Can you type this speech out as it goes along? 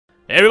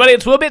Hey everybody,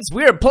 it's WillBits.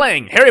 We are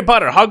playing Harry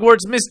Potter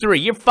Hogwarts Mystery,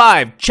 Year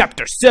 5,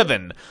 Chapter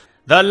 7,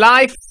 The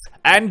Life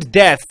and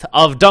Death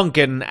of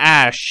Duncan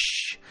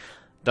Ashe.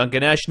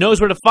 Duncan Ashe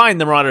knows where to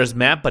find the Marauder's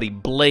map, but he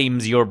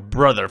blames your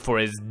brother for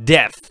his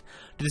death.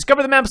 To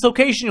discover the map's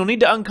location, you'll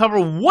need to uncover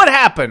what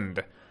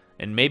happened,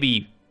 and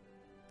maybe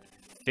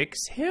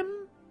fix him?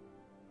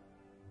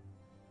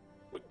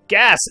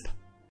 Gasp!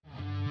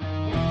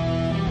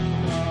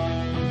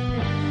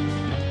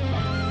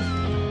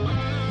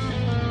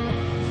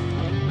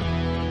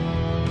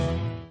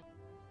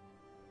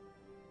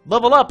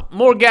 Level up,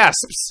 more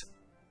gasps.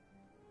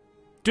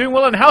 Doing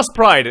well in House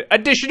Pride,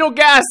 additional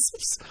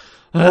gasps.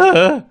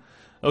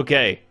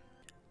 Okay.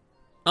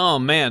 Oh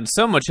man,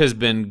 so much has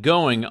been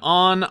going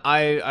on.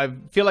 I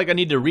feel like I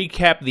need to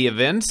recap the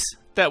events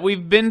that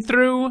we've been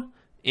through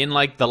in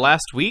like the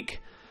last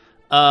week.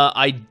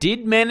 I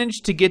did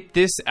manage to get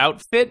this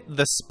outfit,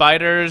 the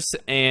spiders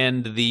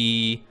and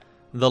the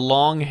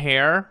long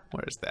hair.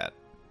 Where's that?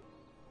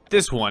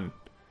 This one.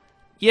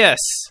 Yes.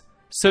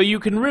 So you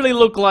can really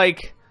look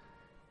like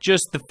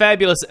just the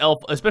fabulous elf,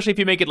 especially if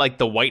you make it like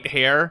the white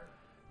hair,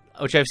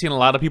 which I've seen a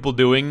lot of people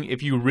doing.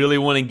 If you really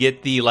want to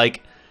get the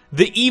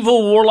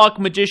evil warlock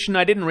magician.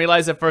 I didn't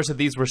realize at first that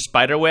these were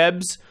spider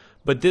webs,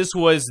 but this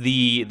was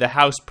the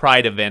House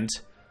Pride event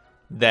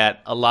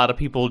that a lot of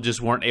people just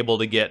weren't able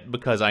to get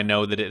because I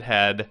know that it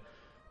had.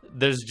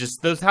 There's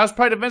just those House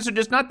Pride events are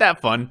just not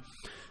that fun.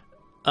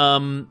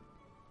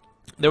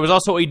 There was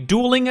also a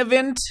dueling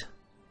event.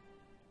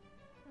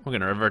 We're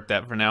gonna revert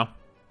that for now.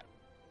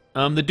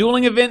 The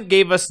dueling event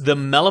gave us the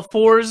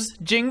Malefor's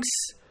Jinx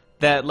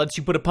that lets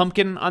you put a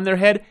pumpkin on their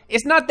head.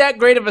 It's not that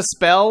great of a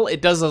spell.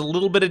 It does a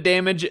little bit of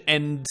damage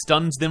and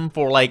stuns them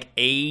for like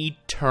a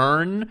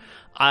turn.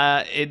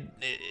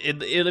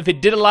 If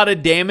it did a lot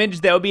of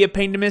damage, that would be a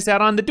pain to miss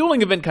out on. The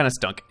dueling event kind of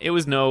stunk. It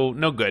was no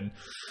good.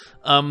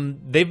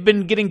 They've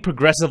been getting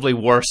progressively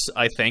worse,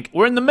 I think.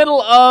 We're in the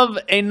middle of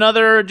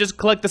another just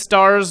collect the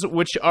stars,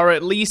 which are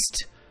at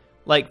least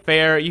like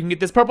fair. You can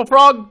get this purple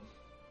frog.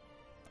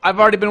 I've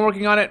already been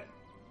working on it.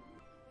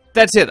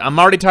 That's it. I'm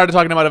already tired of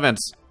talking about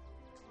events.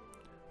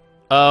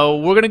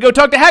 We're gonna go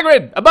talk to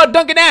Hagrid about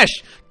Duncan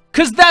Ashe,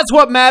 cause that's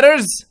what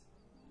matters.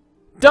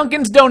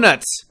 Duncan's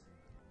Donuts.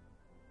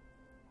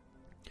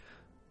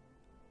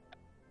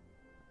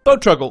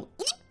 Boat Truckle.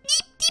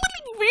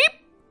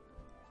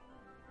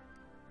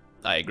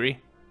 I agree.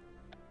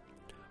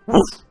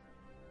 Woof.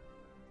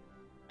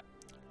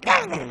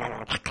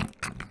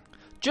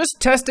 Just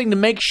testing to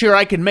make sure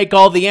I can make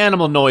all the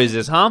animal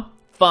noises, huh?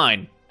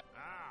 Fine.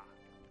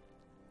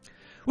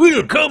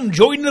 Well, come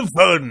join the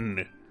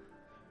fun.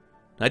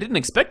 I didn't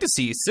expect to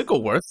see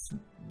Sickleworth,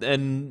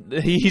 and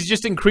he's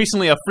just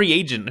increasingly a free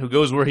agent who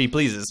goes where he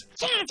pleases.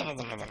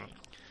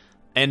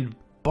 And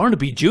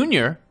Barnaby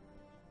Jr.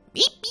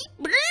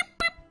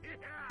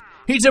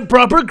 He's a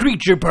proper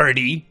creature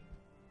party.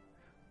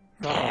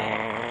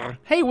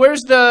 Hey,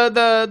 where's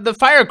the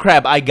fire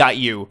crab I got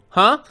you,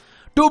 huh?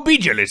 Don't be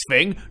jealous,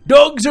 Fang.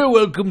 Dogs are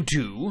welcome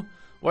too.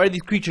 Why are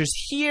these creatures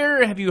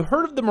here? Have you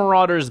heard of the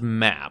Marauder's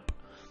map?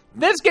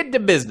 Let's get to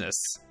business.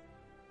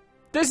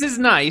 This is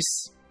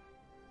nice,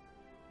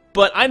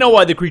 but I know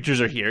why the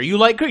creatures are here. You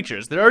like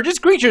creatures. There are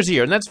just creatures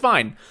here, and that's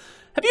fine.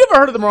 Have you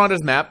ever heard of the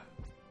Marauder's map,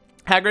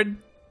 Hagrid?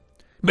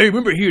 I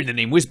remember hearing the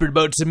name whispered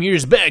about some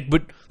years back,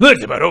 but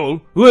that's about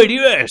all. Why do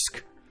you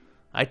ask?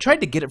 I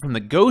tried to get it from the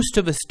ghost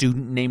of a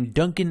student named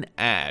Duncan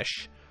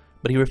Ashe,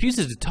 but he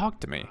refuses to talk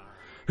to me.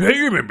 I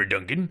remember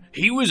Duncan.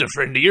 He was a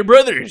friend of your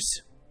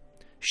brother's.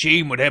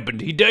 Shame what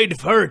happened. He died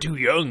far too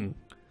young.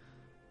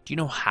 Do you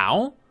know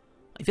how?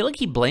 I feel like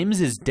he blames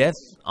his death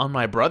on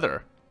my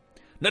brother.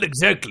 Not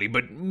exactly,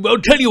 but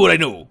I'll tell you what I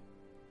know.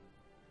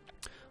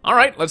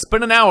 Alright, let's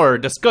spend an hour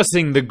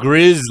discussing the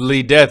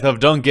grisly death of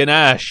Duncan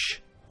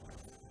Ashe.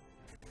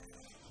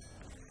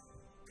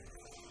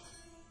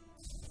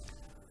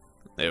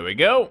 There we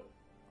go.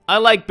 I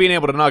like being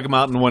able to knock him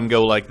out in one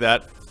go like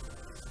that.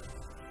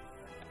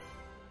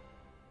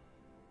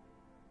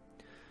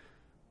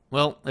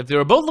 Well, if they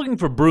were both looking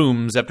for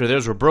brooms after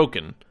theirs were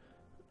broken,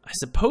 I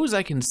suppose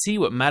I can see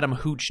what Madam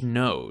Hooch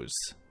knows.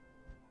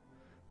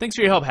 Thanks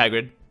for your help,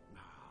 Hagrid.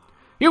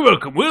 You're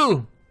welcome,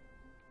 Will.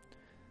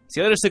 See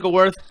you later,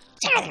 Sickleworth.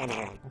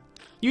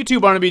 You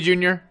too, Barnaby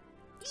Jr.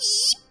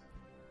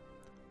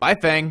 Bye,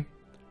 Fang.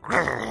 What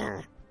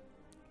are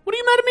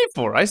you mad at me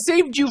for? I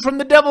saved you from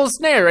the devil's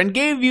snare and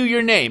gave you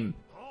your name.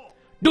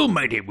 Don't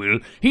mind him, Will.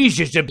 He's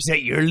just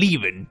upset you're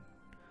leaving.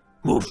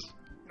 Woof.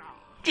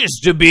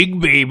 Just a big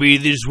baby,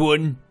 this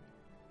one.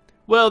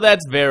 Well,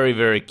 that's very,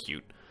 very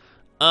cute.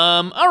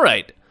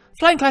 Alright.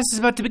 Flying class is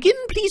about to begin.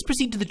 Please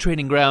proceed to the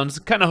training grounds.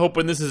 Kinda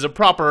hoping this is a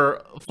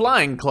proper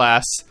flying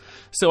class,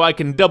 so I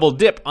can double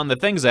dip on the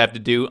things I have to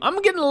do.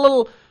 I'm getting a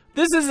little...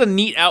 This is a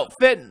neat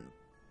outfit,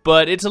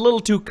 but it's a little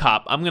too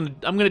cop. I'm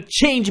gonna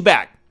change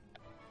back.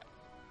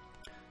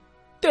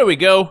 There we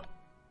go.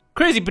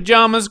 Crazy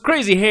pajamas,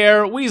 crazy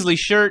hair, Weasley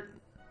shirt.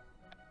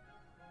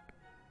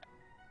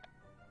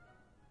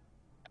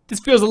 This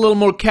feels a little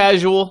more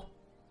casual.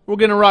 We're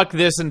gonna rock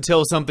this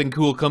until something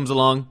cool comes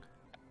along.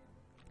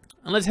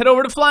 And let's head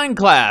over to flying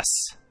class.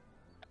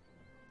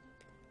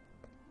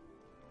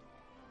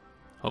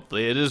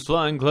 Hopefully it is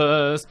flying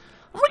class.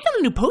 I'm working on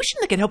a new potion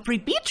that can help free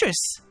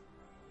Beatrice.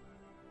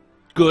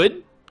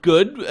 Good,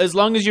 good, as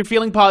long as you're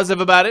feeling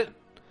positive about it.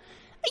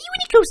 Are you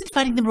any closer to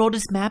finding the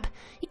Marauders map?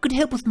 It could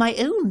help with my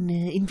own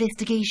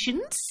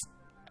investigations.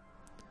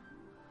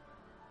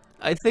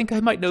 I think I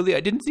might know the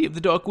identity of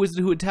the Dark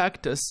Wizard who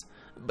attacked us,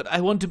 but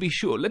I want to be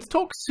sure. Let's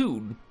talk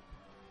soon.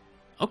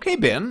 Okay,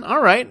 Ben,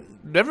 alright.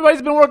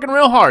 Everybody's been working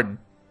real hard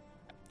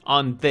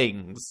on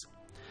things.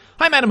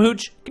 Hi, Madam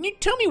Hooch. Can you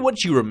tell me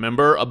what you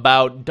remember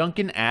about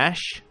Duncan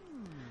Ashe?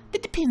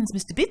 That depends,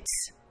 Mr.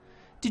 Bits.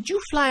 Did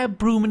you fly a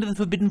broom into the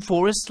Forbidden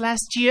Forest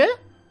last year?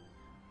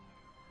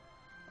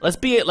 Let's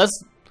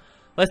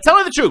tell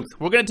her the truth.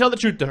 We're gonna tell the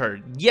truth to her.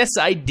 Yes,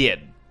 I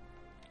did.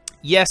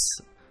 Yes,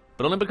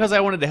 but only because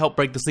I wanted to help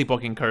break the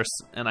sleepwalking curse,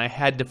 and I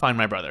had to find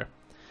my brother.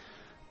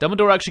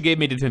 Dumbledore actually gave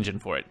me detention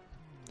for it.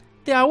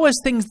 There are worse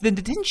things than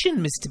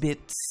detention, Mr.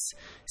 Bits.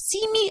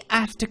 See me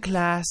after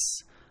class.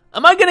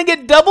 Am I gonna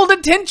get double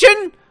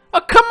detention?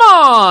 Oh, come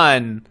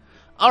on!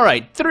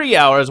 Alright, 3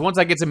 hours once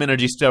I get some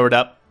energy stored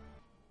up.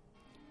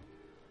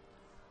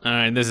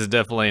 Alright, this is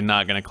definitely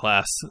not gonna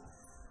class.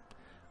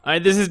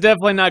 Alright, this is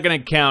definitely not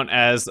gonna count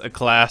as a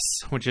class,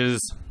 which is...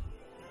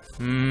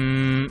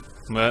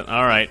 but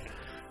alright.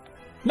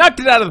 Knocked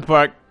it out of the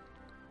park.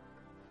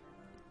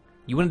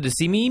 You wanted to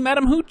see me,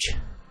 Madam Hooch?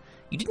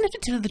 You didn't have to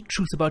tell her the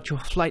truth about your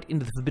flight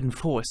into the Forbidden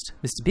Forest,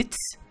 Mr. Bits.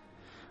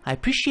 I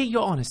appreciate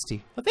your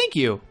honesty. Well, thank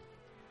you.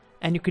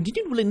 And your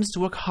continued willingness to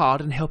work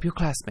hard and help your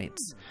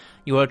classmates.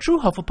 You are a true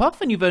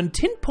Hufflepuff, and you've earned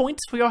 10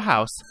 points for your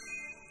house.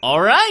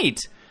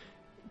 Alright!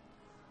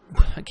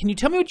 Can you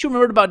tell me what you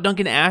remembered about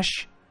Duncan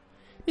Ashe?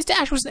 Mr.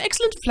 Ashe was an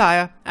excellent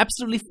flyer,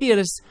 absolutely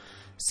fearless.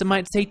 Some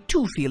might say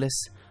too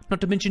fearless,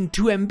 not to mention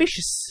too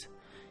ambitious.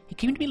 He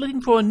came to me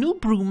looking for a new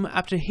broom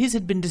after his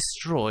had been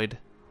destroyed.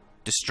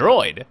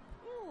 Destroyed?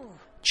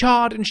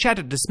 Charred and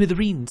shattered to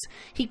smithereens.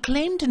 He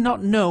claimed to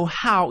not know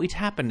how it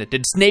happened.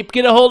 Did Snape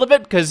get a hold of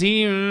it? Because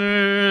he...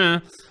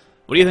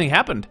 What do you think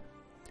happened?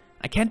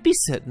 I can't be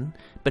certain,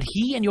 but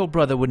he and your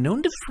brother were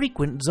known to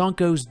frequent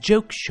Zonko's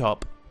joke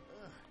shop.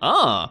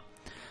 Ah.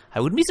 I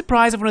wouldn't be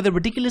surprised if one of the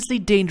ridiculously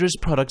dangerous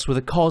products were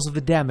the cause of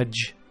the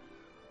damage.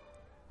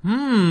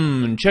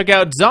 Check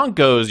out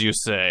Zonko's, you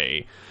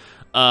say.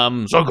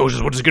 Zonko's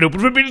is what is good open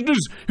for business.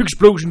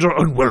 Explosions are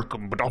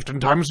unwelcome, but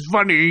oftentimes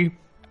funny.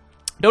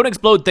 Don't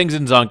explode things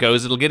in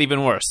Zonko's, it'll get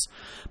even worse.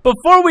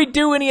 Before we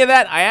do any of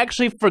that, I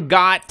actually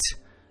forgot,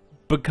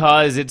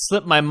 because it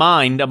slipped my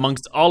mind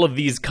amongst all of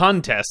these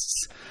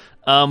contests.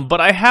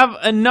 But I have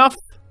enough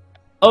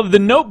of the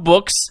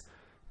notebooks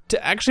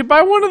to actually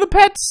buy one of the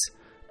pets.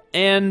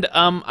 And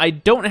I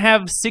don't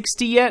have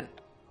 60 yet,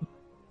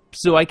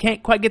 so I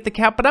can't quite get the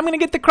cap, but I'm gonna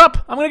get the Krupp.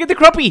 I'm gonna get the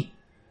Kruppy.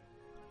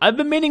 I've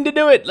been meaning to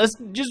do it. Let's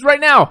just right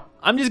now.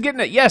 I'm just getting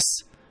it. Yes,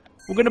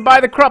 we're gonna buy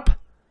the Krupp.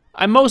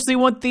 I mostly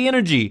want the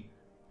energy.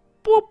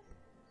 Boop.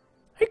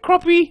 Hey,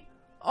 Kruppy.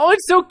 Oh,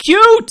 it's so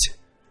cute.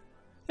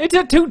 It's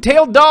a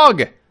two-tailed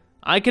dog.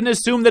 I can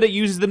assume that it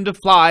uses them to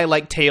fly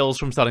like Tails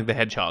from Sonic the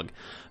Hedgehog.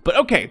 But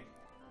okay,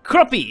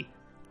 Kruppy.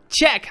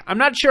 Check. I'm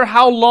not sure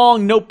how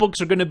long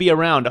notebooks are going to be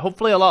around.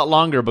 Hopefully a lot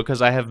longer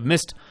because I have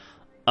missed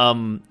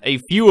a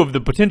few of the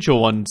potential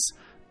ones.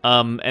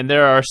 And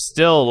there are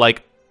still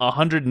like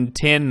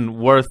 110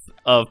 worth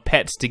of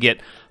pets to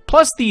get.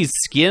 Plus these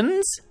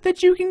skins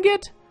that you can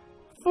get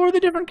for the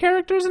different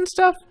characters and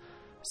stuff.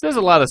 So there's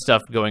a lot of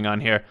stuff going on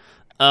here.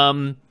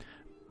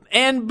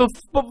 And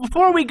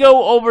before we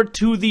go over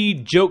to the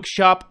joke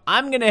shop,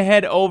 I'm going to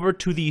head over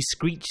to the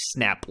Screech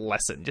Snap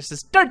lesson, just to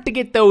start to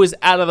get those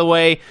out of the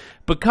way,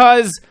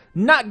 because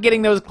not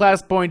getting those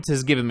class points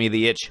has given me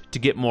the itch to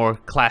get more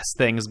class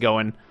things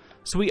going.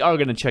 So we are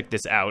going to check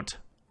this out.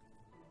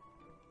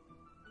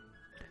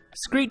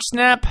 Screech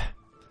Snap.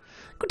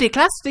 Good day,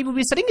 class. Today we'll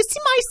be studying a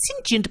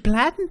semi-sentient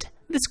plant,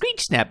 the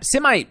Screech Snap.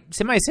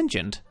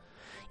 Semi-sentient?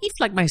 If,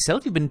 like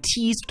myself, you've been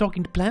teased for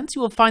talking to plants,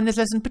 you will find this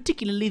lesson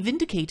particularly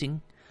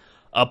vindicating.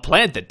 A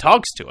plant that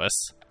talks to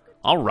us?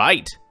 All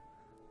right.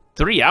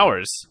 3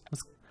 hours.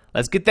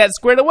 Let's get that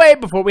squared away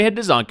before we head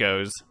to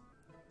Zonko's.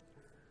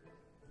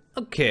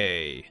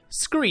 Okay,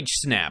 Screech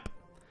Snap.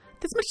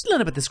 There's much to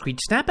learn about the Screech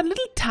Snap and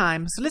little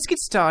time, so let's get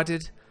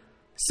started.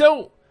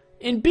 So,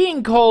 in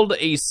being called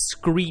a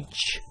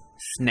Screech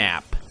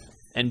Snap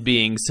and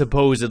being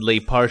supposedly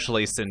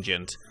partially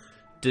sentient,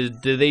 do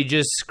they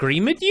just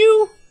scream at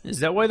you? Is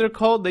that why they're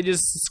called? They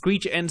just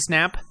screech and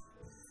snap?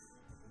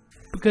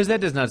 Because that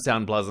does not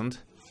sound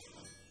pleasant.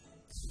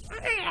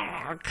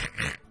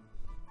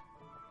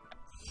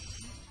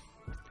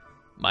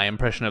 My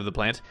impression of the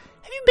plant.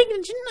 Have you been paying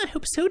attention? I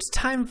hope so. It's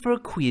time for a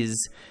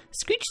quiz.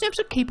 Screech Snaps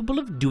are capable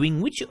of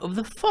doing which of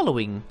the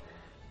following?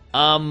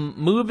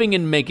 Moving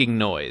and making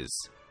noise.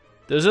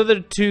 Those other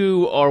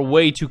two are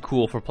way too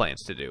cool for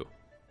plants to do.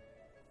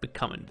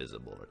 Become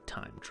invisible or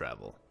time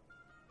travel.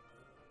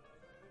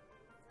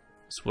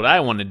 That's what I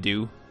want to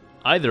do.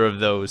 Either of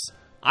those.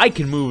 I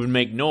can move and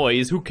make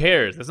noise. Who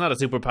cares? That's not a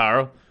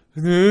superpower.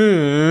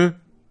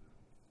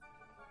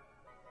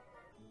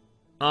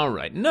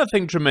 Alright,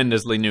 nothing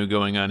tremendously new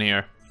going on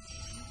here.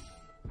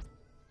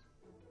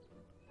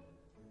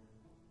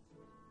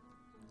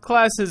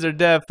 Classes are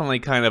definitely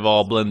kind of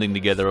all blending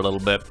together a little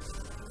bit.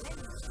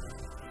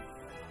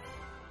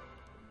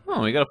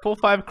 Oh, we got a full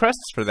 5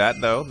 crests for that,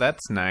 though.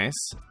 That's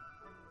nice.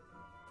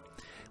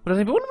 Well,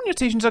 everyone, when your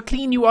stations are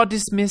clean, you are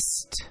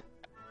dismissed.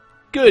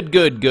 Good,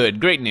 good, good.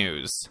 Great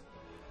news.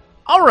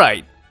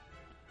 Alright.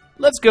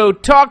 Let's go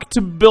talk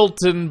to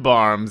Bilton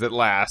Barnes at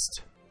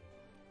last.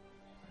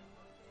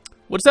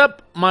 What's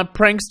up, my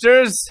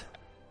pranksters?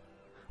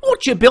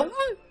 What's you, Bilton?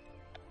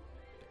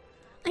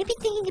 I've been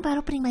thinking about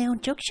opening my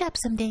own joke shop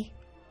someday.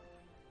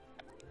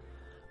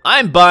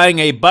 I'm buying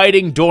a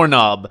biting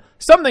doorknob.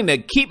 Something to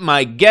keep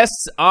my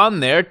guests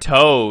on their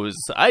toes.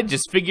 I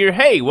just figure,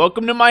 hey,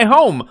 welcome to my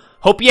home.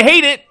 Hope you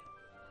hate it.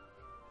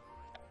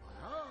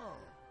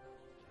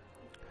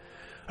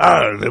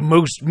 The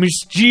most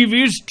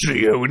mischievous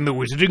trio in the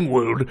wizarding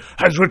world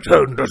has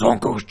returned to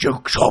Zonko's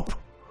joke shop.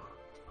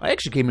 I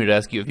actually came here to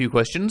ask you a few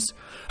questions.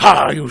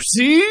 You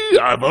see?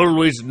 I've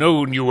always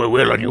known you were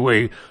well on your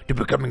way to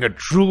becoming a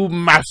true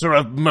master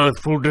of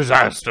mirthful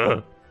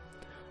disaster. I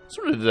just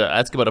wanted to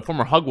ask about a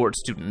former Hogwarts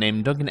student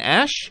named Duncan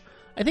Ashe.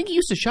 I think he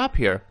used to shop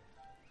here.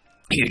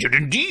 He did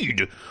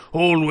indeed,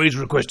 always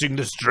requesting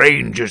the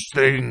strangest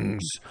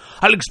things.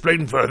 I'll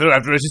explain further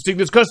after assisting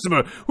this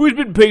customer, who has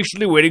been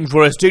patiently waiting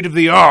for a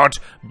state-of-the-art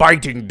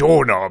biting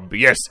doorknob.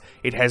 Yes,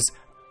 it has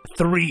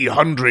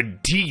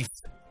 300 teeth.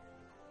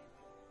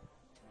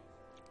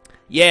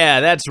 Yeah,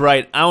 that's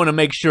right. I want to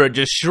make sure it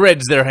just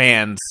shreds their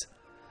hands.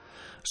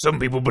 Some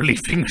people believe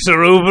things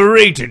are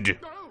overrated.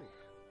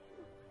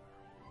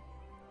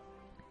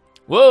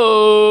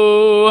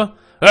 Whoa!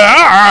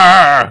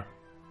 Ah!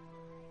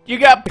 You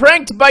got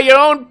pranked by your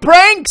own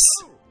pranks?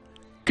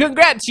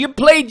 Congrats, you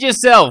played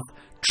yourself.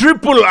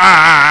 Triple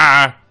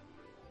ah!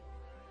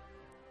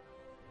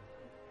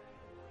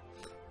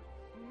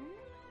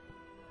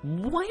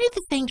 Why are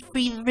the fanked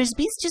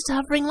frisbees just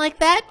hovering like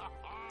that?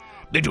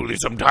 They do this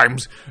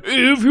sometimes.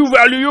 If you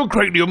value your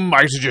cranium,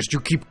 I suggest you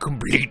keep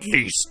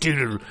completely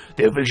still.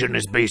 Their vision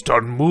is based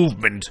on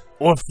movement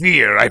or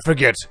fear, I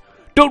forget.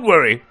 Don't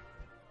worry.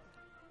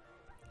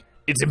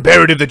 It's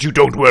imperative that you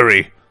don't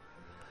worry.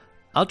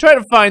 I'll try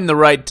to find the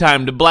right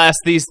time to blast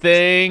these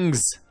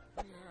things.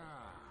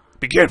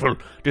 Be careful.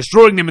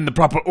 Destroying them in the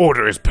proper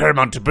order is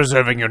paramount to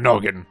preserving your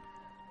noggin.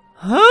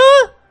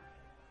 Huh?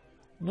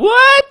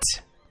 What?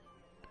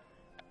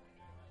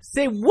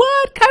 Say,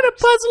 what kind of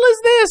puzzle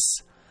is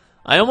this?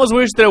 I almost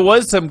wish there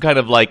was some kind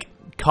of, like,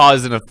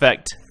 cause and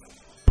effect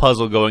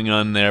puzzle going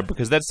on there,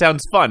 because that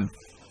sounds fun.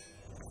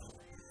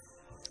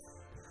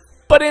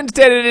 But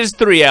instead it is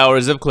 3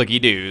 hours of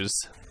clicky-doos.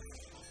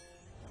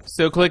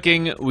 So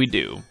clicking, we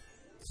do.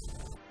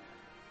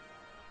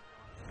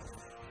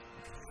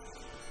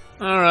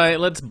 Alright,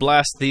 let's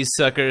blast these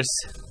suckers.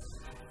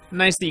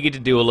 Nice that you get to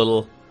do a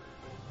little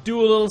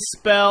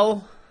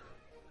spell.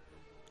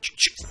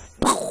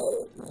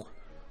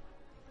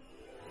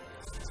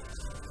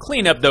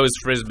 Clean up those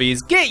frisbees.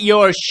 Get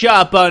your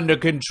shop under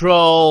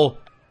control,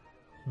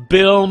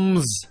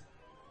 Bilms.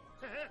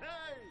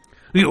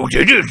 You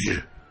did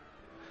it!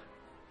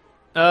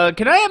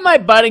 Can I have my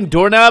biting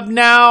doorknob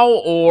now,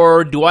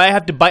 or do I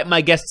have to bite my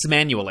guests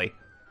manually?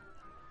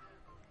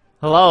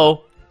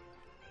 Hello?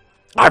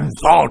 I'm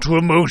far too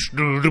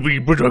emotional to be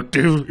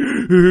productive.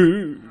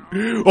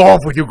 Off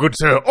with you, good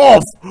sir.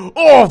 Off!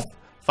 Off!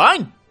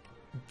 Fine.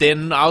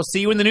 Then I'll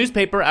see you in the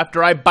newspaper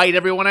after I bite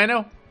everyone I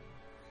know.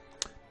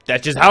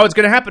 That's just how it's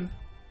gonna happen.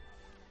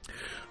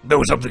 There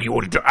was something you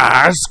wanted to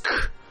ask?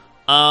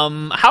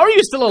 How are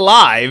you still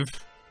alive?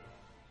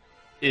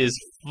 Is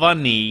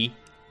funny.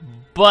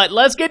 But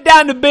let's get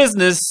down to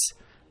business.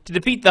 To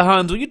defeat the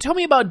Huns, will you tell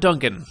me about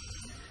Duncan?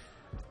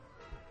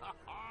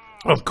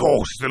 Of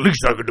course, the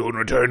least I could do in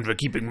return for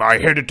keeping my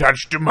head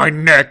attached to my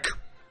neck.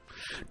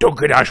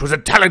 Duncan Ashe was a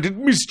talented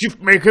mischief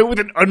maker with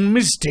an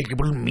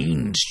unmistakable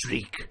mean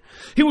streak.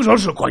 He was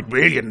also quite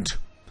brilliant.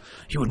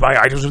 He would buy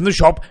items from the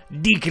shop,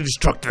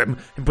 deconstruct them,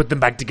 and put them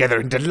back together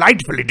in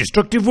delightfully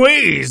destructive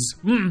ways.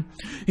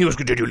 He was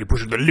continually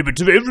pushing the limits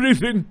of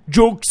everything.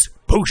 Jokes,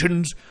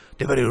 potions,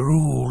 the very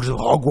rules of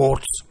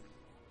Hogwarts.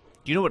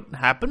 Do you know what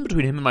happened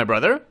between him and my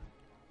brother?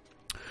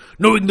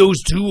 Knowing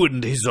those two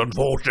and his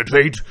unfortunate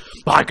fate,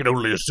 I can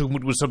only assume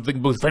it was something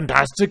both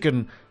fantastic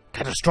and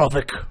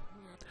catastrophic.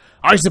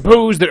 I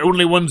suppose the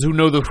only ones who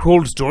know the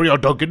whole story are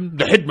Duncan,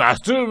 the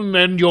headmaster,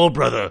 and your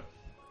brother.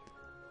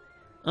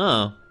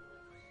 Oh.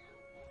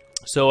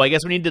 So I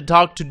guess we need to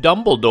talk to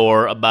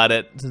Dumbledore about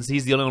it, since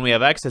he's the only one we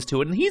have access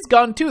to it, and he's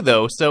gone too,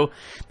 though, so... Meet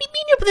me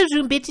in your brother's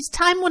room, bitch. It's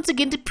time once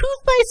again to prove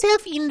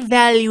myself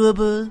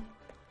invaluable.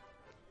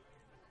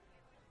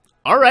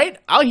 Alright,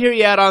 I'll hear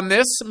you out on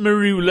this,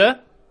 Marula.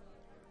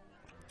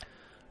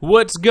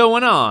 What's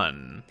going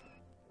on?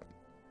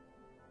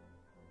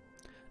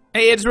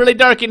 Hey, it's really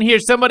dark in here.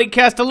 Somebody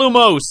cast a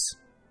Lumos.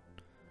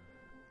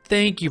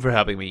 Thank you for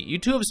helping me. You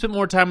two have spent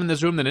more time in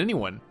this room than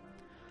anyone.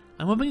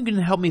 I'm hoping you can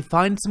help me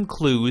find some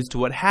clues to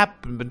what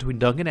happened between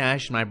Duncan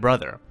Ashe and my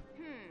brother.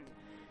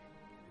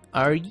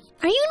 Are you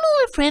and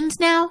Laura friends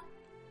now?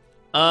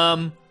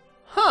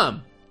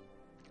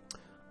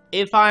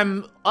 If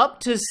I'm up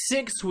to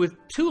 6 with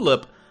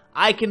Tulip,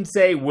 I can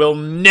say we'll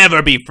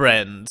never be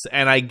friends,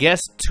 and I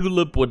guess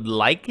Tulip would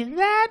like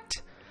that,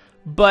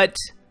 but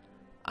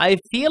I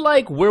feel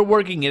like we're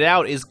working it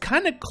out is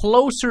kind of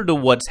closer to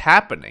what's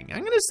happening.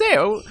 I'm gonna say,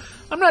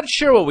 I'm not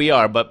sure what we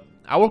are, but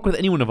I'll work with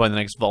anyone to find the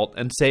next vault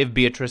and save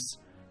Beatrice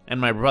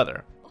and my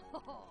brother.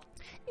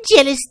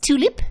 Jealous,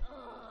 Tulip?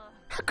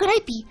 How could I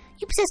be?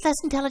 You possess less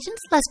intelligence,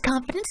 less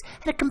confidence,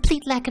 and a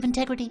complete lack of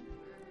integrity.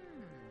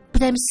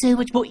 But I'm so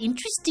much more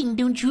interesting,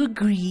 don't you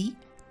agree,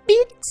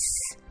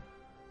 Bits?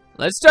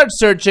 Let's start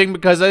searching,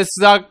 because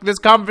this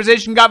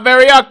conversation got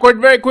very awkward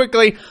very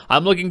quickly.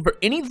 I'm looking for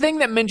anything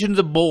that mentions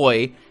a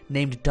boy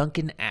named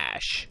Duncan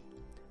Ashe.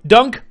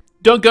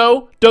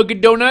 Dunko,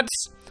 Dunkin'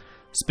 Donuts.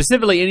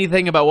 Specifically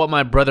anything about what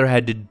my brother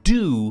had to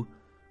do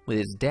with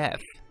his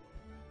death.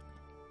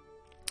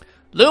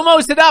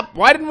 Lumos it up!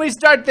 Why didn't we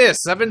start this?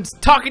 I've been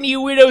talking to you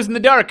weirdos in the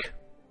dark.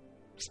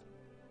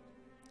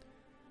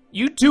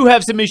 You two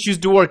have some issues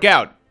to work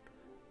out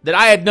that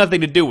I had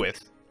nothing to do with.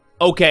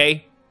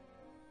 Okay.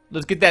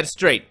 Let's get that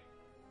straight.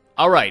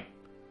 Alright.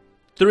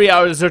 3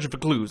 hours of searching for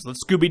clues. Let's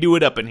Scooby-Doo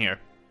it up in here.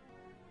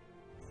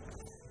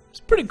 It's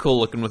pretty cool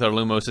looking with our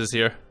Lumoses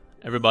here.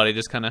 Everybody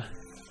just kind of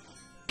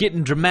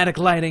getting dramatic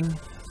lighting.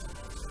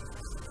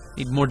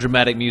 Need more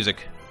dramatic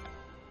music.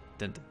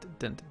 Dun,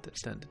 dun,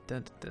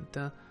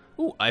 dun.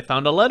 Ooh, I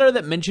found a letter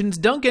that mentions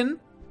Duncan.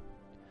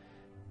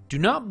 Do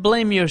not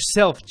blame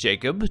yourself,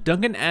 Jacob.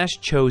 Duncan Ashe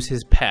chose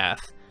his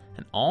path,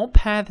 and all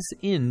paths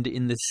end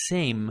in the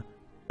same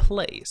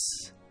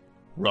place.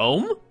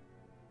 Rome?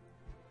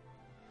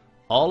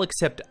 All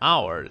except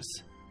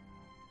ours.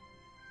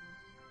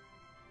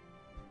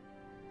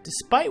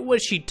 Despite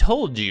what she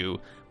told you,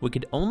 we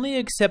could only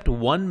accept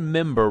one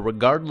member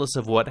regardless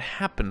of what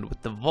happened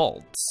with the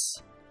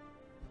vaults.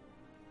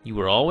 You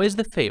were always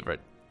the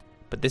favorite,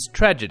 but this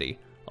tragedy,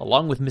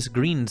 along with Miss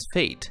Green's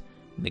fate,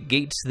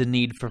 negates the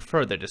need for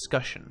further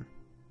discussion.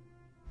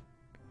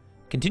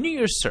 Continue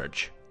your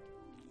search.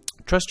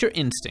 Trust your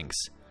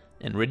instincts,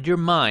 and rid your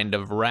mind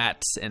of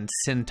rats and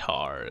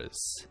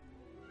centaurs.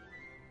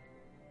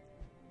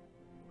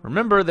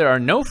 Remember, there are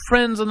no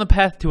friends on the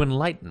path to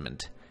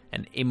enlightenment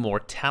and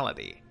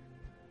immortality.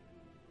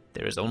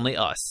 There is only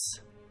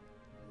us.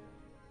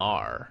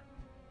 R.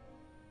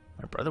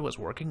 My brother was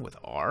working with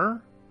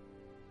R?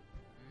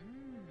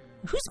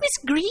 Who's Miss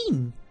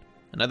Green?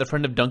 Another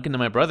friend of Duncan and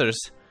my brother's.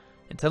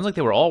 It sounds like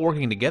they were all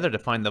working together to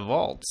find the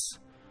vaults.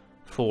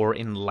 For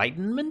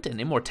enlightenment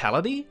and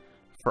immortality?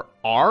 For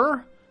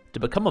R? To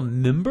become a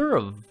member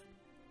of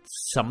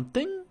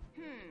something?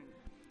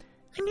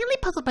 I'm really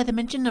puzzled by the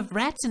mention of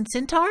rats and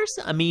centaurs.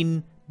 I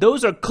mean,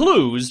 those are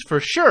clues for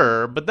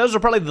sure, but those are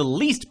probably the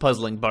least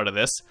puzzling part of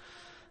this.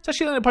 It's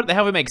actually the only part that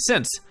halfway makes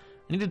sense.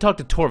 I need to talk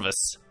to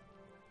Torvus.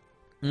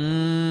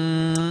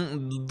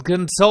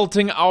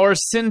 Consulting our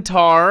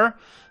centaur.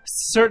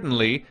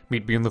 Certainly.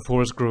 Meet me in the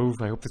forest grove.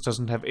 I hope this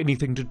doesn't have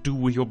anything to do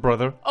with your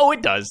brother. Oh,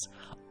 it does.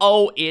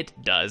 Oh, it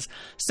does.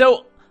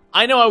 So,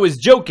 I know I was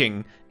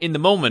joking in the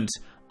moment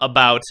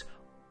about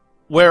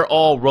where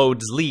all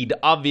roads lead.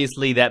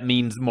 Obviously, that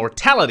means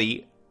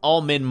mortality.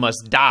 All men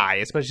must die,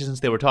 especially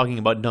since they were talking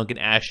about Duncan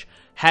Ashe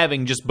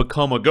having just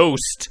become a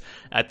ghost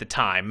at the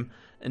time.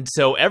 And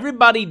so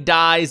everybody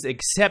dies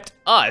except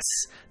us.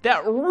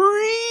 That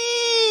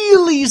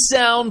really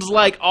sounds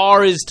like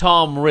R is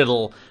Tom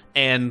Riddle,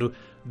 and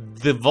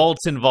the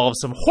vaults involve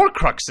some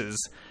Horcruxes.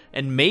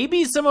 And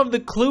maybe some of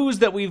the clues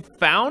that we've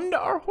found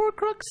are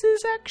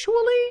Horcruxes,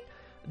 actually?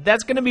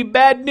 That's gonna be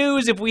bad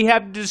news if we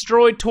have to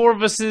destroy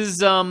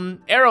Torvus's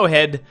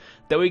arrowhead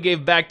that we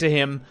gave back to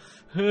him.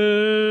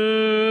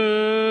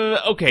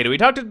 Okay, do we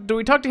talk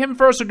to him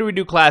first, or do we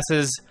do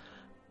classes?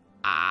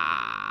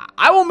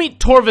 I will meet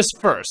Torvus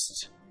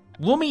first.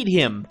 We'll meet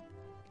him.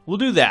 We'll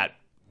do that.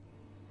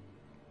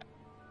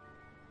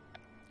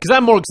 Because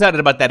I'm more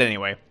excited about that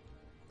anyway.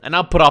 And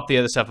I'll put off the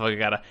other stuff if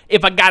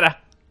I gotta.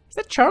 Is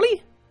that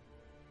Charlie?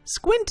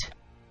 Squint?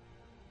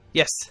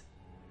 Yes.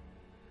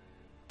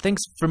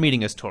 Thanks for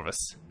meeting us,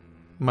 Torvus.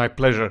 My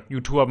pleasure.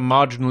 You two are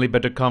marginally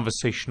better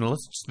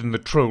conversationalists than the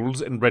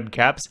trolls and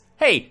redcaps.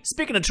 Hey,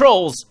 speaking of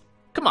trolls,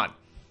 come on.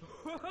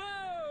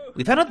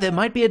 We found out there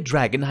might be a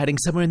dragon hiding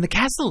somewhere in the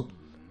castle.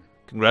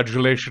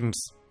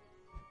 Congratulations.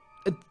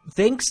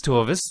 Thanks,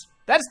 Torvus.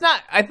 That's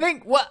not, I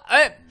think, what,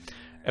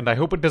 And I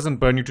hope it doesn't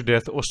burn you to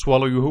death or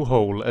swallow you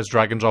whole, as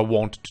dragons are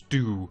wont to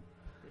do.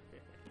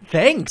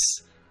 Thanks.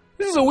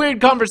 This is a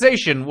weird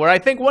conversation, where I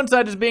think one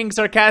side is being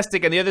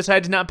sarcastic and the other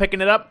side's not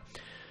picking it up.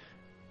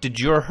 Did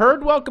your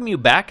herd welcome you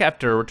back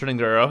after returning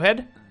to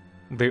Arrowhead?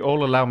 They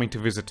all allow me to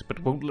visit,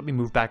 but won't let me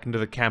move back into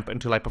the camp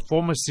until I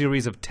perform a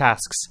series of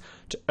tasks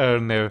to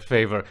earn their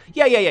favor.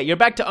 Yeah, you're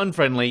back to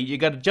unfriendly. You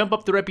gotta jump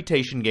up the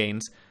reputation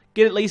gains.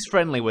 Get at least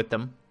friendly with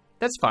them.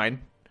 That's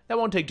fine. That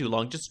won't take too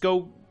long. Just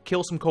go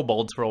kill some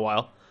kobolds for a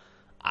while.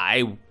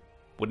 I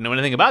wouldn't know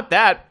anything about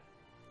that.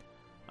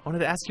 I wanted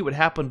to ask you what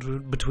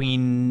happened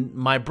between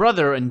my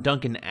brother and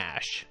Duncan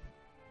Ashe.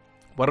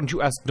 Why don't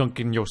you ask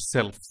Duncan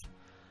yourself?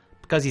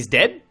 Because he's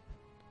dead?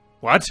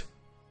 What?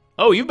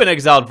 Oh, you've been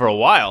exiled for a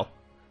while.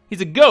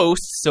 He's a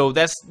ghost, so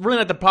that's really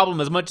not the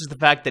problem as much as the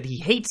fact that he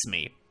hates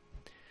me.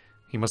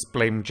 He must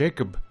blame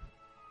Jacob.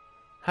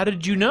 How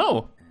did you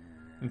know?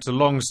 It's a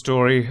long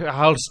story.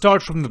 I'll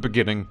start from the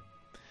beginning.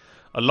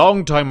 A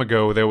long time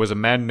ago, there was a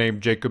man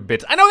named Jacob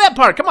Bits. I know that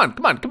part! Come on.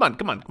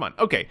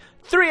 Okay,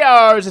 3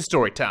 hours of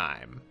story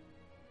time.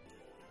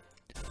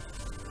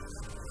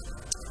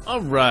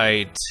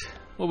 Alright,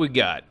 what we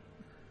got?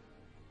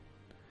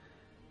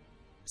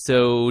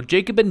 So,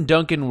 Jacob and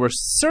Duncan were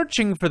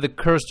searching for the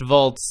cursed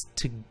vaults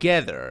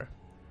together.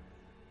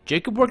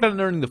 Jacob worked on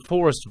earning the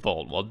forest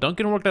vault, while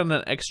Duncan worked on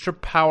an extra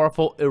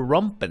powerful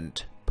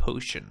erumpent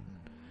potion.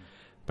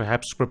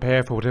 Perhaps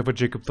prepare for whatever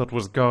Jacob thought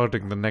was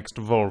guarding the next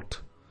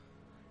vault.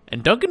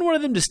 And Duncan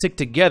wanted them to stick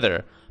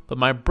together, but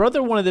my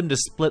brother wanted them to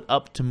split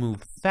up to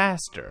move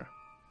faster.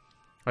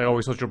 I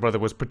always thought your brother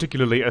was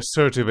particularly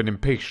assertive and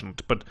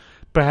impatient, but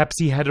perhaps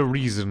he had a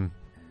reason.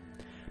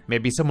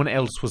 Maybe someone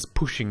else was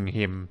pushing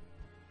him.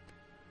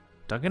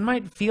 Duncan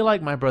might feel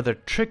like my brother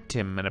tricked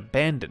him and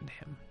abandoned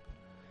him.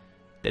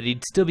 That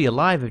he'd still be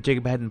alive if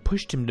Jacob hadn't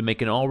pushed him to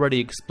make an already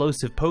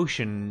explosive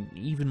potion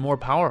even more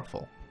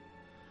powerful.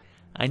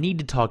 I need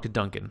to talk to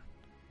Duncan,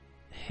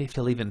 if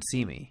he'll even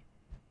see me.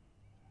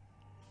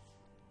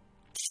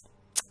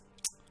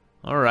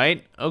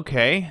 Alright,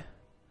 okay.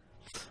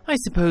 I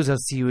suppose I'll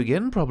see you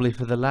again, probably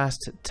for the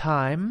last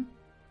time.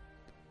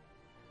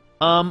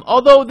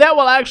 Although that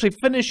will actually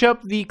finish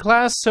up the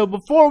class, so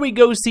before we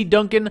go see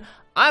Duncan,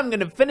 I'm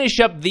gonna finish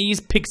up these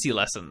pixie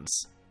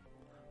lessons.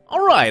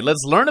 Alright,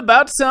 let's learn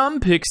about some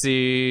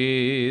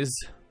pixies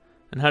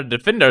and how to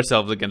defend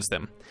ourselves against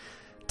them.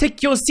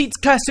 Take your seats,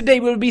 class. Today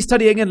we'll be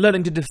studying and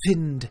learning to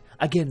defend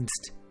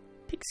against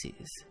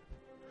pixies.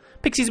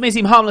 Pixies may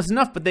seem harmless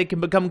enough, but they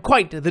can become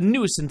quite the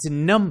nuisance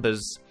in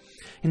numbers.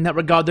 In that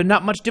regard, they're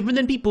not much different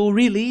than people,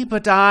 really,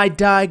 but I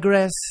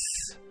digress.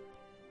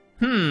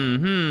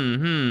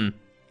 I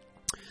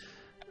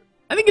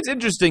think it's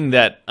interesting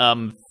that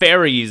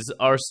fairies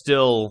are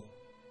still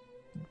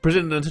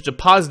presented in such a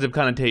positive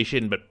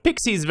connotation, but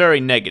pixies very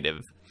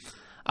negative.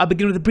 I'll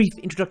begin with a brief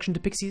introduction to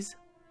pixies.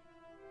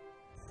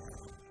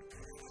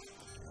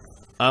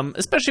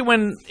 Especially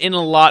when in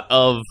a lot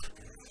of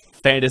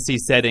fantasy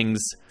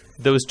settings,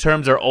 those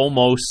terms are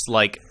almost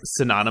like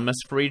synonymous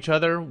for each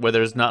other, where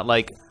there's not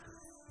like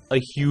a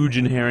huge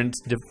inherent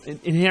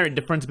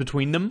difference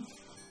between them.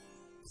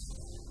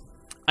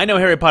 I know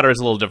Harry Potter is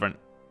a little different.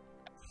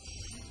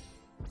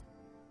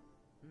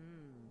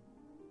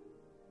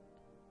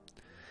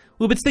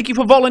 WillBits, thank you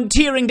for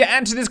volunteering to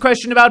answer this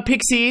question about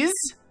pixies.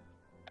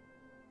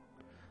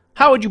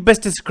 How would you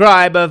best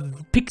describe a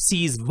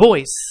pixie's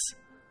voice?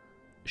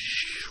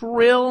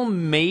 Shrill,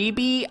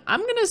 maybe?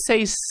 I'm gonna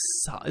say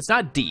it's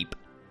not deep.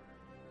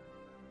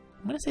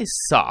 I'm gonna say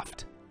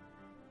soft.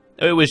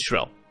 Oh, it was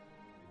shrill.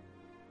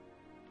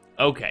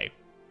 Okay.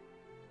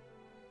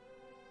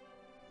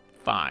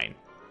 Fine.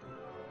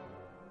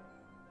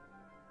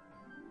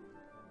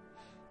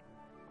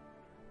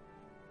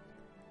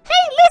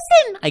 Hey,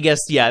 listen! I guess,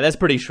 yeah, that's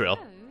pretty shrill.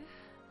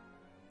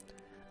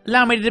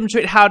 Allow me to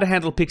demonstrate how to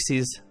handle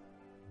pixies.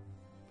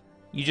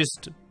 You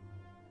just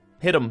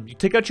hit them. You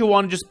take out your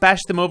wand and just bash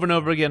them over and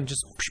over again.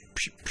 Just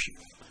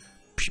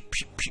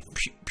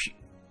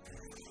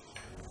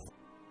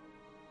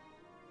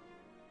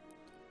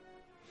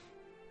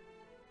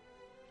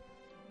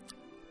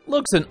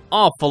looks an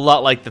awful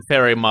lot like the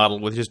fairy model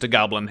with just a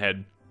goblin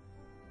head.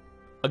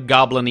 A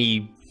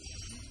goblin-y,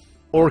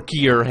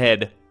 orkier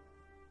head.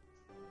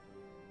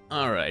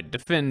 Alright,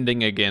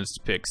 defending against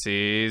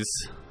pixies.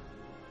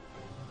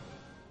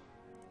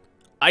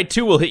 I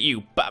too will hit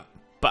you. Bop,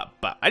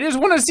 bop, bop. I just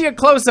want to see a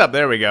close-up.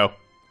 There we go.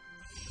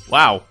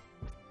 Wow.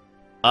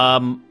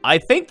 I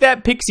think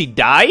that pixie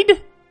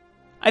died?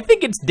 I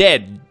think it's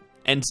dead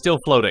and still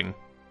floating.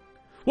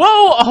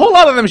 Whoa, a whole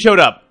lot of them showed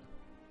up.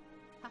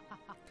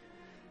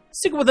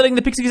 Sick with letting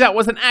the pixies out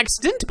was an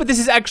accident, but this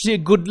is actually a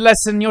good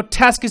lesson. Your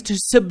task is to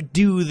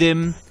subdue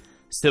them.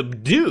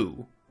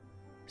 Subdue?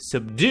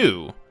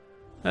 Subdue?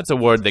 That's a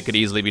word that could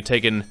easily be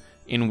taken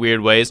in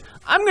weird ways.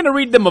 I'm gonna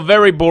read them a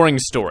very boring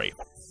story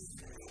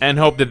and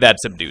hope that that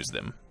subdues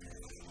them.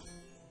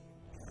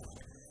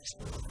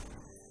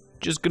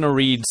 Just gonna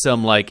read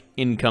some, like,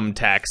 income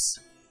tax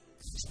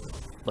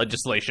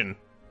legislation.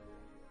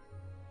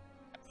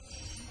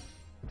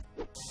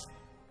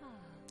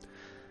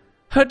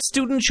 Hurt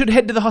students should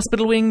head to the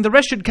hospital wing. The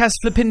rest should cast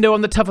Flipindo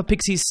on the tougher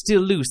pixies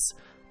still loose.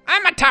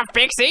 I'm a tough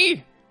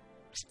pixie!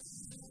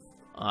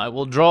 I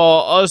will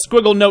draw a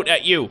squiggle note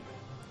at you.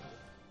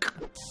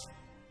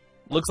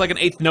 Looks like an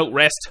 8th note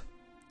rest.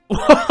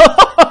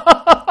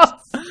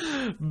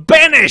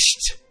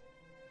 Banished!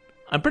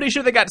 I'm pretty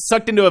sure they got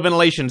sucked into a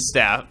ventilation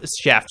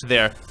shaft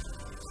there.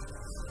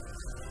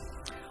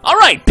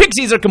 Alright,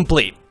 pixies are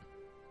complete.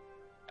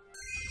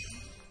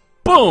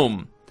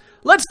 Boom!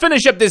 Let's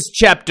finish up this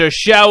chapter,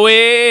 shall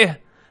we?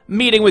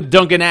 Meeting with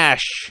Duncan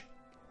Ashe.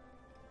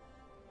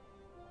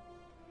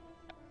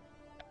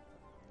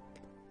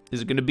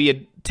 Is it gonna be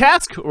a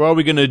task, or are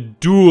we gonna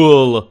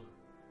duel?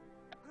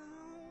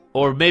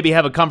 Or maybe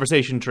have a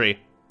conversation tree.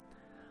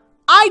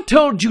 I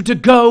told you to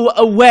go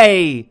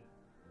away!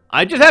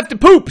 I just have to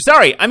poop,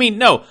 sorry. I mean,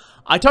 no.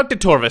 I talked to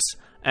Torvis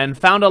and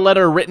found a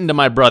letter written to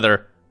my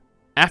brother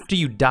after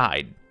you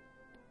died.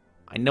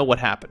 I know what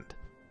happened.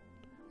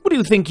 What do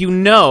you think you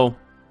know?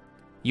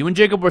 You and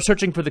Jacob were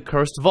searching for the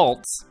cursed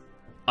vaults.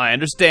 I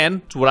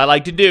understand. It's what I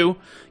like to do.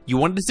 You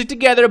wanted to stick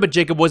together, but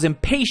Jacob was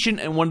impatient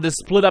and wanted to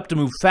split up to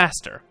move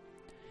faster.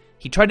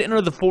 He tried to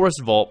enter the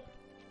forest vault,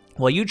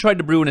 while you tried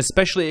to brew an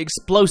especially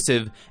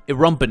explosive,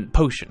 erumpent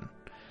potion.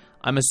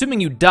 I'm assuming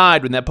you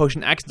died when that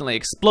potion accidentally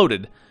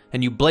exploded,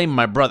 and you blame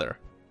my brother.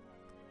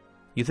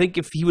 You think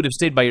if he would have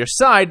stayed by your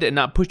side and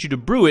not pushed you to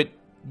brew it,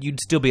 you'd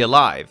still be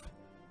alive.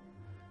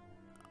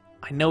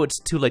 I know it's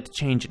too late to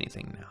change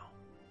anything now,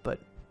 but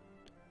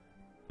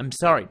I'm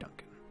sorry,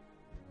 Duncan.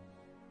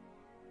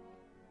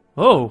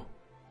 Oh,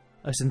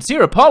 a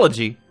sincere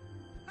apology.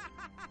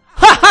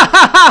 Ha ha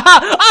ha ha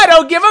ha! I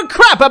don't give a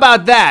crap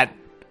about that!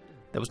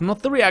 That was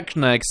not the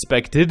reaction I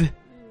expected. I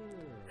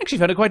actually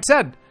found it quite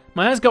sad.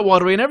 My eyes got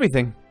watery and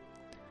everything.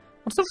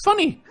 What's so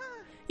funny?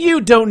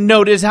 You don't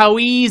notice how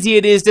easy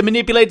it is to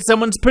manipulate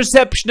someone's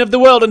perception of the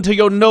world until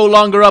you're no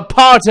longer a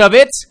part of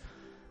it.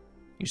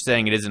 You're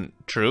saying it isn't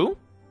true?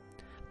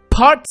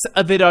 Parts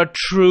of it are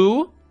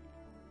true.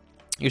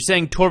 You're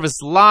saying Torvis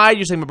lied.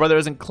 You're saying my brother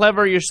isn't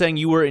clever. You're saying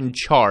you were in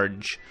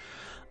charge.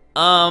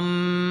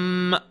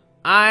 I'm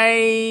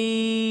gonna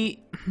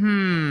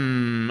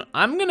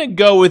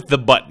go with the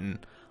button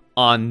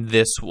on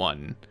this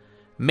one.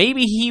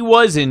 Maybe he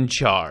was in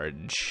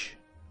charge.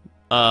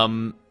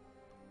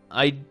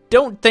 I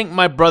don't think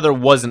my brother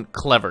wasn't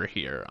clever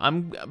here.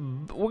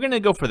 We're gonna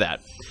go for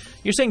that.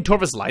 You're saying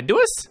Torvis lied to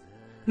us?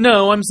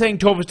 No, I'm saying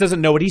Torvis doesn't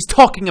know what he's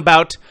talking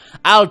about.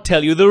 I'll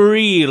tell you the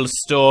real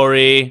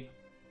story.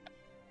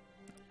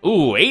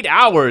 Ooh, 8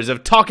 hours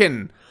of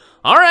talking.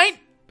 All right,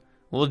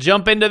 we'll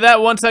jump into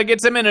that once I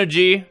get some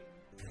energy.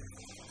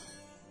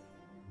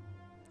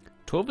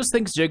 Torvis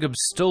thinks Jacob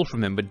stole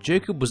from him, but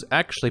Jacob was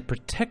actually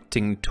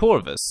protecting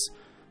Torvis.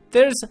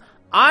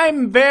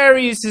 I'm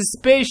very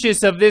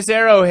suspicious of this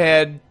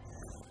arrowhead.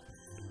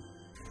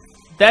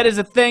 That is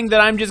a thing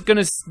that I'm just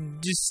gonna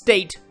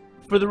state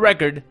for the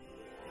record.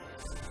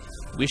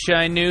 Wish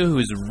I knew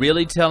who's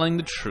really telling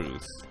the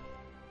truth.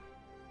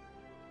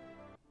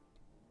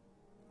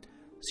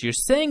 So you're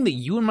saying that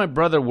you and my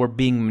brother were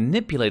being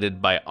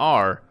manipulated by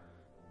R,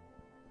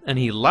 and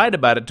he lied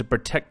about it to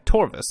protect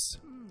Torvis.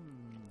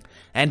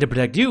 And to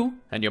protect you,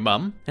 and your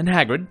mom, and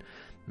Hagrid,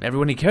 and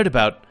everyone he cared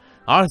about,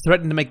 R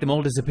threatened to make them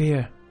all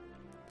disappear.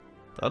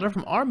 The letter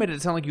from R made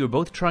it sound like you were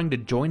both trying to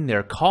join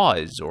their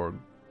cause, or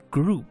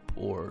group,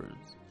 or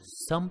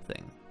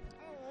something.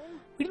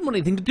 We didn't want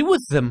anything to do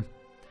with them.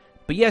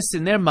 But yes,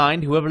 in their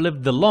mind, whoever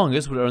lived the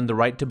longest would earn the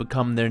right to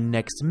become their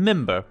next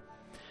member,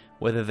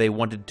 whether they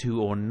wanted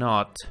to or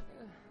not.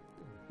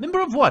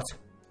 Member of what?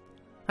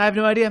 I have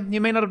no idea.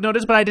 You may not have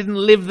noticed, but I didn't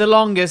live the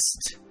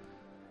longest.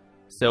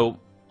 So,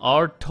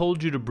 R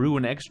told you to brew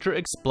an extra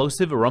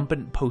explosive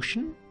erumpent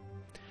potion?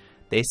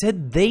 They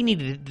said they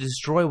needed it to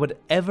destroy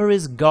whatever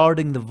is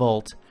guarding the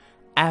vault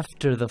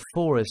after the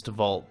forest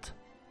vault.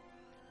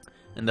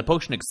 And the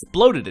potion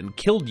exploded and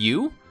killed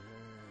you?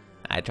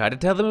 I tried to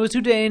tell them it was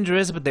too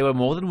dangerous, but they were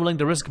more than willing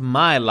to risk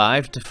my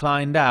life to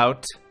find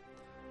out.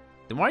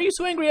 Then why are you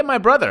so angry at my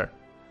brother?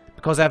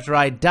 Because after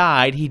I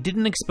died, he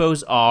didn't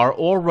expose R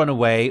or run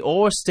away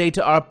or stay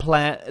to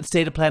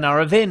plan our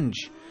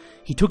revenge.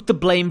 He took the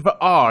blame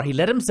for R. He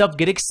let himself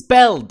get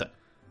expelled.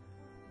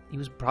 He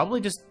was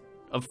probably just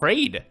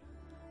afraid.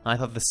 I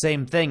thought the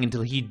same thing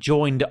until he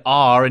joined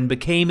R and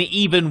became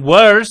even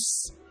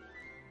worse.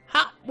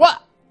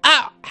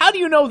 How do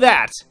you know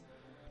that?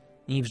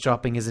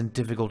 Eavesdropping isn't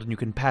difficult and you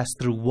can pass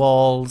through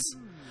walls.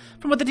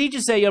 From what the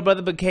teachers say, your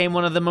brother became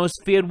one of the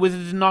most feared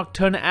wizards in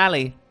Nocturne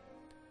Alley.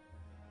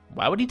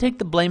 Why would he take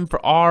the blame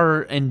for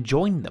R and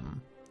join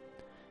them?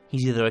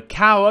 He's either a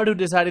coward who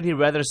decided he'd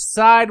rather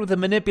side with a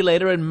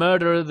manipulator and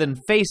murderer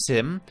than face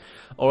him,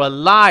 or a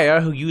liar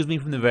who used me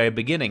from the very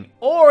beginning,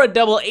 or a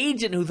double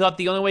agent who thought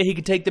the only way he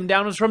could take them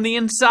down was from the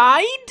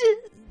inside?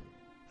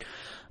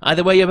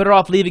 Either way, you're better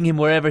off leaving him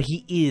wherever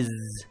he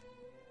is.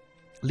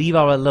 Leave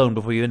R alone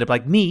before you end up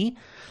like me.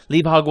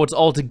 Leave Hogwarts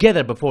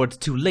altogether before it's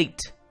too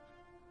late.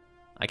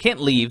 I can't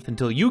leave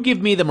until you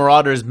give me the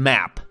Marauder's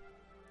map.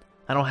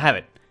 I don't have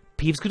it.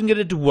 Peeves couldn't get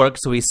it to work,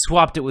 so he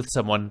swapped it with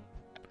someone.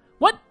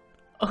 What?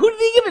 Who did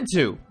he give it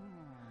to?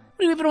 What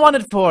do you even want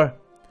it for?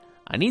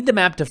 I need the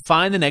map to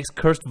find the next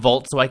cursed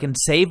vault so I can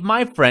save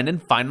my friend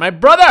and find my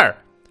brother.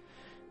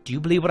 Do you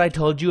believe what I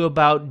told you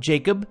about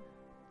Jacob?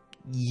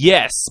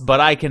 Yes,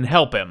 but I can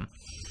help him.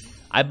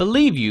 I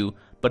believe you,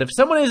 but if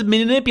someone is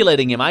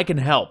manipulating him, I can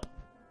help.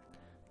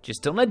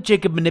 Just don't let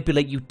Jacob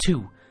manipulate you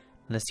too,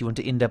 unless you want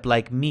to end up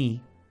like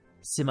me,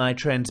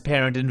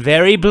 semi-transparent and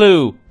very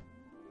blue.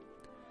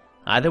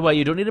 Either way,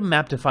 you don't need a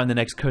map to find the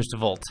next cursed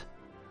vault.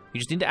 You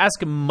just need to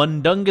ask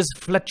Mundungus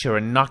Fletcher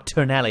in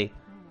Nocturne Alley.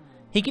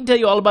 He can tell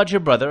you all about your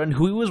brother and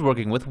who he was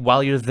working with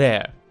while you're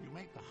there. You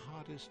make the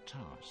hardest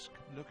task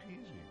look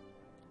easy.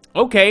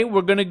 Okay,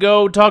 we're gonna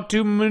go talk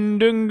to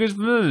Mundungus.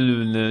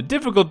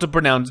 Difficult to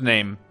pronounce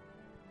name.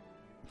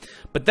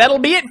 But that'll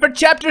be it for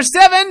Chapter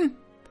 7!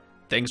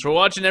 Thanks for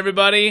watching,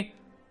 everybody.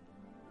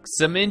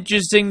 Some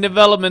interesting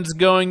developments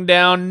going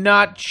down.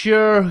 Not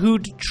sure who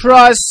to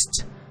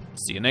trust.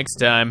 See you next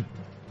time.